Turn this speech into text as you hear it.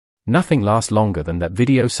Nothing lasts longer than that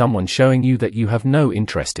video someone showing you that you have no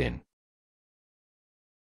interest in.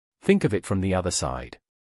 Think of it from the other side.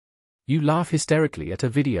 You laugh hysterically at a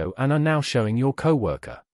video and are now showing your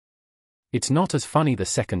coworker. It's not as funny the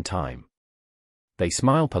second time. They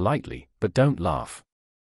smile politely, but don't laugh.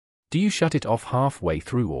 Do you shut it off halfway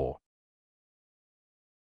through or?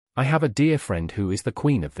 I have a dear friend who is the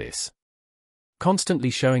queen of this.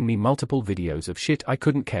 Constantly showing me multiple videos of shit I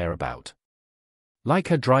couldn't care about. Like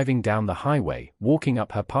her driving down the highway, walking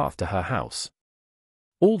up her path to her house.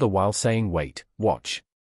 All the while saying wait, watch.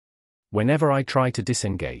 Whenever I try to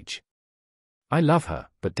disengage. I love her,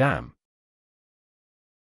 but damn.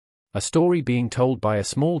 A story being told by a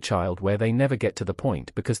small child where they never get to the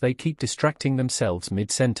point because they keep distracting themselves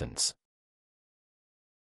mid-sentence.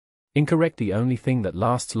 Incorrect. The only thing that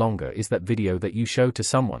lasts longer is that video that you show to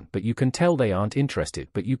someone but you can tell they aren't interested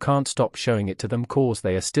but you can't stop showing it to them cause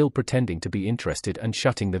they are still pretending to be interested, and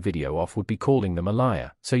shutting the video off would be calling them a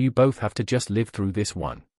liar, so you both have to just live through this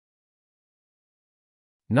one.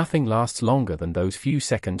 Nothing lasts longer than those few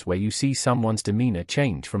seconds where you see someone's demeanor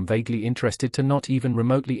change from vaguely interested to not even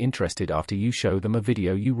remotely interested after you show them a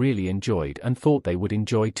video you really enjoyed and thought they would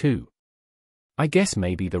enjoy too. I guess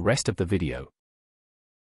maybe the rest of the video.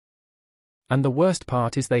 And the worst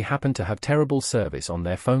part is they happen to have terrible service on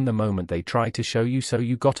their phone the moment they try to show you, so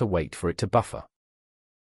you gotta wait for it to buffer.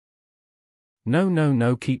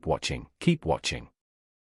 No, keep watching, keep watching.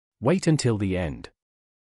 Wait until the end.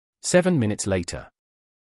 7 minutes later.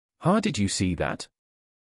 Did you see that?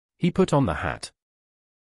 He put on the hat.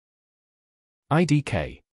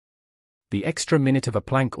 IDK. The extra minute of a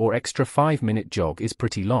plank or extra 5-minute jog is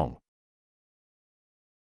pretty long.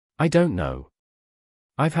 I don't know.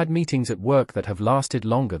 I've had meetings at work that have lasted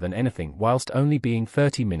longer than anything whilst only being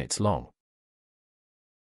 30 minutes long.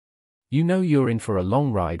 You know you're in for a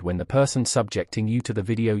long ride when the person subjecting you to the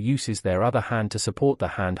video uses their other hand to support the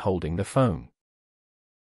hand holding the phone.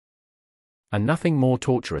 And nothing more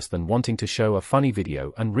torturous than wanting to show a funny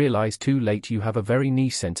video and realize too late you have a very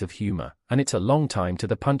niche sense of humor, and it's a long time to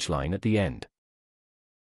the punchline at the end.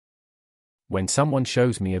 When someone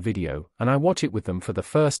shows me a video, and I watch it with them for the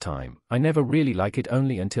first time, I never really like it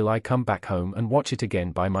only until I come back home and watch it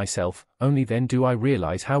again by myself, only then do I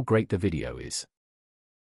realize how great the video is.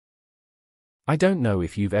 I don't know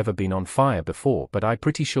if you've ever been on fire before, but I'm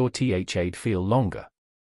pretty sure they'd feel longer.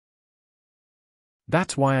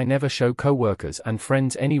 That's why I never show coworkers and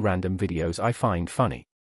friends any random videos I find funny.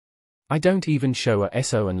 I don't even show a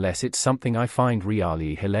SO unless it's something I find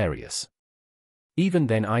really hilarious. Even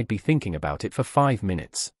then I'd be thinking about it for 5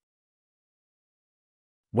 minutes.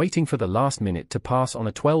 Waiting for the last minute to pass on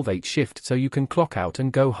a 12/8 shift so you can clock out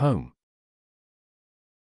and go home.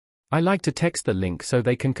 I like to text the link so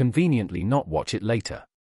they can conveniently not watch it later.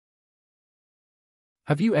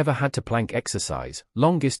 Have you ever had to plank exercise?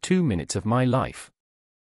 Longest 2 minutes of my life.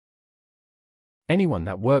 Anyone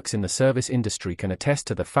that works in the service industry can attest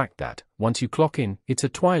to the fact that, once you clock in, it's a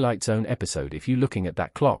Twilight Zone episode if you're looking at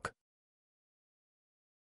that clock.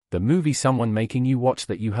 The movie someone making you watch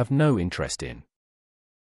that you have no interest in.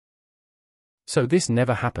 So this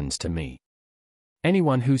never happens to me.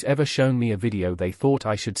 Anyone who's ever shown me a video they thought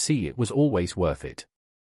I should see, it was always worth it.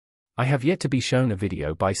 I have yet to be shown a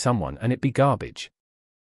video by someone and it be garbage.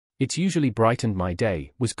 It's usually brightened my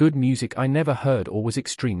day, was good music I never heard, or was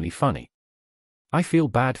extremely funny. I feel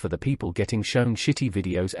bad for the people getting shown shitty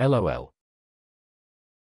videos, lol.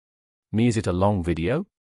 Me, is it a long video?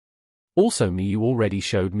 Also me, you already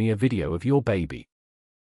showed me a video of your baby.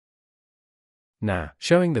 Nah,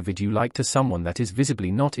 showing the video like to someone that is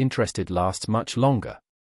visibly not interested lasts much longer.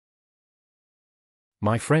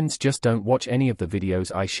 My friends just don't watch any of the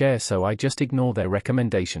videos I share, so I just ignore their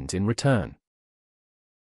recommendations in return.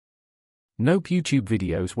 Nope, YouTube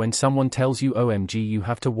videos when someone tells you OMG you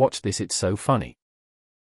have to watch this, it's so funny.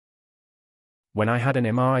 When I had an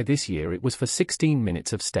MRI this year, it was for 16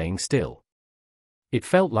 minutes of staying still. It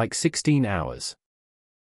felt like 16 hours.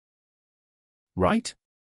 Right?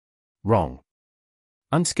 Wrong.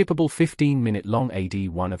 Unskippable 15-minute long AD,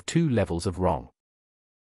 one of 2 levels of wrong.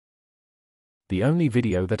 The only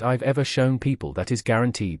video that I've ever shown people that is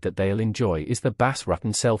guaranteed that they'll enjoy is the Bas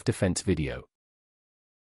Rutten self-defense video.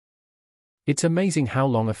 It's amazing how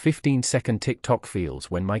long a 15-second TikTok feels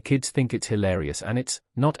when my kids think it's hilarious and it's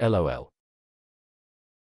not, lol.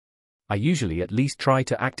 I usually at least try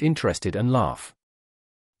to act interested and laugh.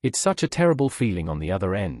 It's such a terrible feeling on the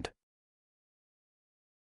other end.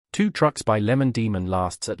 2 Trucks by Lemon Demon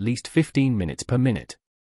lasts at least 15 minutes per minute.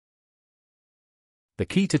 The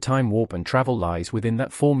key to time warp and travel lies within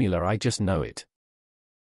that formula, I just know it.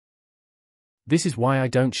 This is why I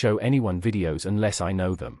don't show anyone videos unless I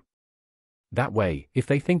know them. That way, if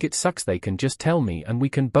they think it sucks they can just tell me and we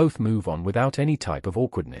can both move on without any type of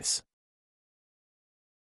awkwardness.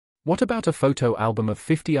 What about a photo album of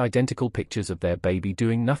 50 identical pictures of their baby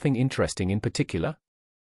doing nothing interesting in particular?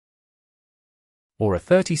 Or a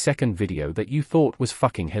 30-second video that you thought was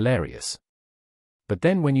fucking hilarious. But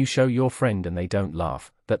then when you show your friend and they don't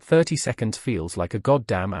laugh, that 30 seconds feels like a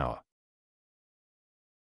goddamn hour.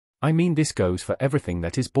 I mean, this goes for everything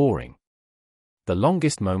that is boring. The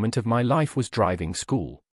longest moment of my life was driving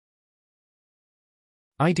school.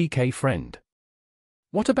 IDK friend.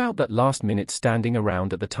 What about that last minute standing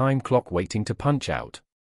around at the time clock waiting to punch out?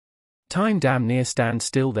 Time damn near stands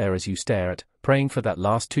still there as you stare at, praying for that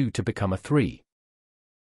last 2 to become a 3.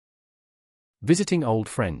 Visiting old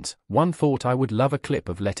friends, one thought I would love a clip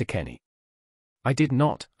of Letterkenny. I did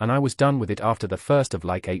not, and I was done with it after the first of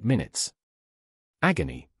like 8 minutes.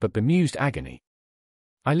 Agony, but bemused agony.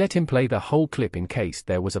 I let him play the whole clip in case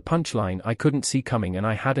there was a punchline I couldn't see coming and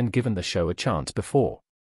I hadn't given the show a chance before.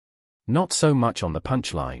 Not so much on the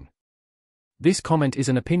punchline. This comment is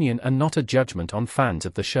an opinion and not a judgment on fans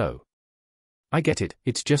of the show. I get it,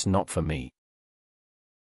 it's just not for me.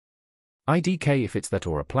 IDK if it's that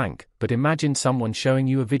or a plank, but imagine someone showing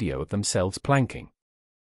you a video of themselves planking.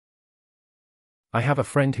 I have a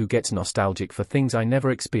friend who gets nostalgic for things I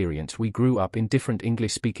never experienced. We grew up in different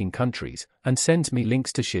English-speaking countries, and sends me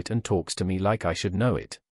links to shit and talks to me like I should know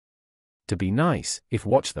it. To be nice, if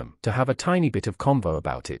watch them, to have a tiny bit of convo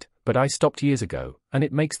about it, but I stopped years ago, and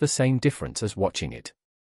it makes the same difference as watching it.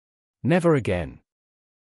 Never again.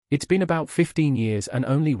 It's been about 15 years and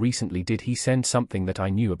only recently did he send something that I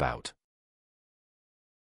knew about.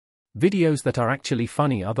 Videos that are actually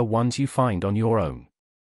funny are the ones you find on your own.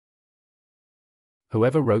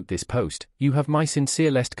 Whoever wrote this post, you have my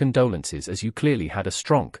sincerest condolences as you clearly had a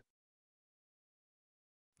stronk.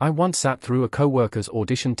 I once sat through a co-worker's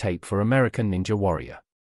audition tape for American Ninja Warrior.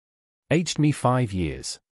 Aged me 5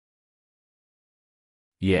 years.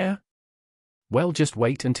 Yeah? Well, just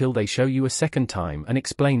wait until they show you a second time and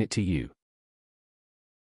explain it to you.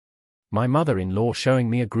 My mother-in-law showing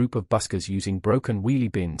me a group of buskers using broken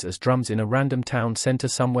wheelie bins as drums in a random town center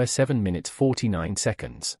somewhere 7 minutes 49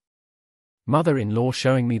 seconds. Mother-in-law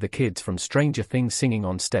showing me the kids from Stranger Things singing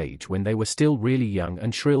on stage when they were still really young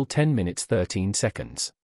and shrill 10 minutes 13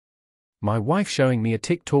 seconds. My wife showing me a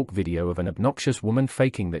TikTok video of an obnoxious woman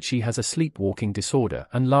faking that she has a sleepwalking disorder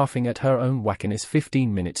and laughing at her own wackiness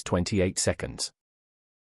 15 minutes 28 seconds.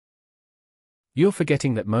 You're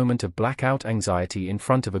forgetting that moment of blackout anxiety in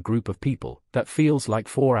front of a group of people that feels like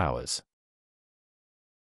 4 hours.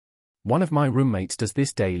 One of my roommates does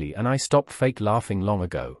this daily and I stopped fake laughing long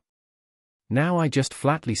ago. Now I just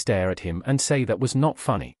flatly stare at him and say that was not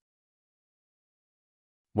funny.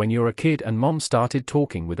 When you're a kid and mom started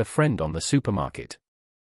talking with a friend on the supermarket.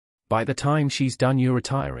 By the time she's done you're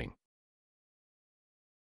retiring.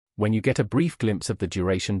 When you get a brief glimpse of the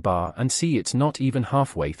duration bar and see it's not even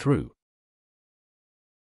halfway through.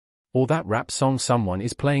 Or that rap song someone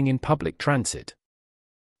is playing in public transit.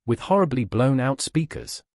 With horribly blown out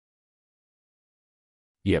speakers.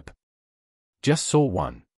 Yep. Just saw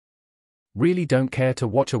one. Really don't care to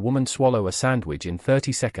watch a woman swallow a sandwich in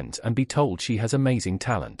 30 seconds and be told she has amazing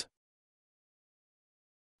talent.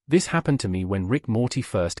 This happened to me when Rick Morty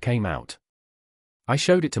first came out. I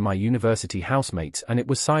showed it to my university housemates and it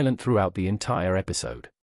was silent throughout the entire episode.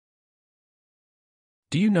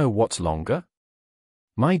 Do you know what's longer?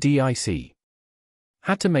 My DIC.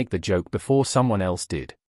 Had to make the joke before someone else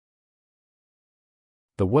did.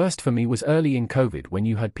 The worst for me was early in COVID when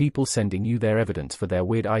you had people sending you their evidence for their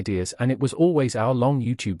weird ideas and it was always hour-long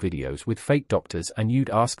YouTube videos with fake doctors and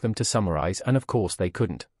you'd ask them to summarize and of course they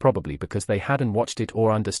couldn't, probably because they hadn't watched it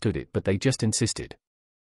or understood it but they just insisted.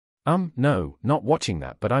 No, not watching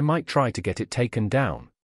that but I might try to get it taken down.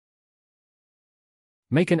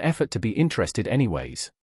 Make an effort to be interested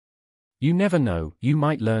anyways. You never know, you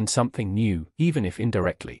might learn something new, even if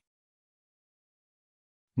indirectly.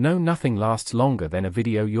 No, nothing lasts longer than a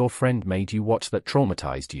video your friend made you watch that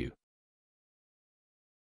traumatized you.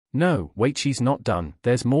 No, wait, she's not done,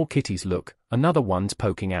 there's more kitties, look, another one's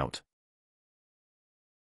poking out.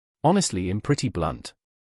 Honestly, I'm pretty blunt.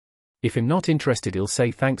 If I'm not interested, I'll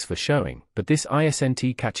say thanks for showing, but this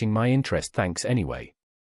isn't catching my interest, thanks anyway.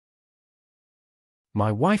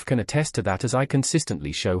 My wife can attest to that as I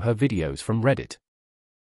consistently show her videos from Reddit.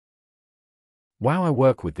 Wow, I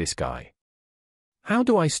work with this guy. How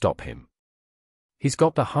do I stop him? He's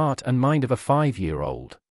got the heart and mind of a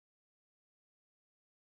 5-year-old.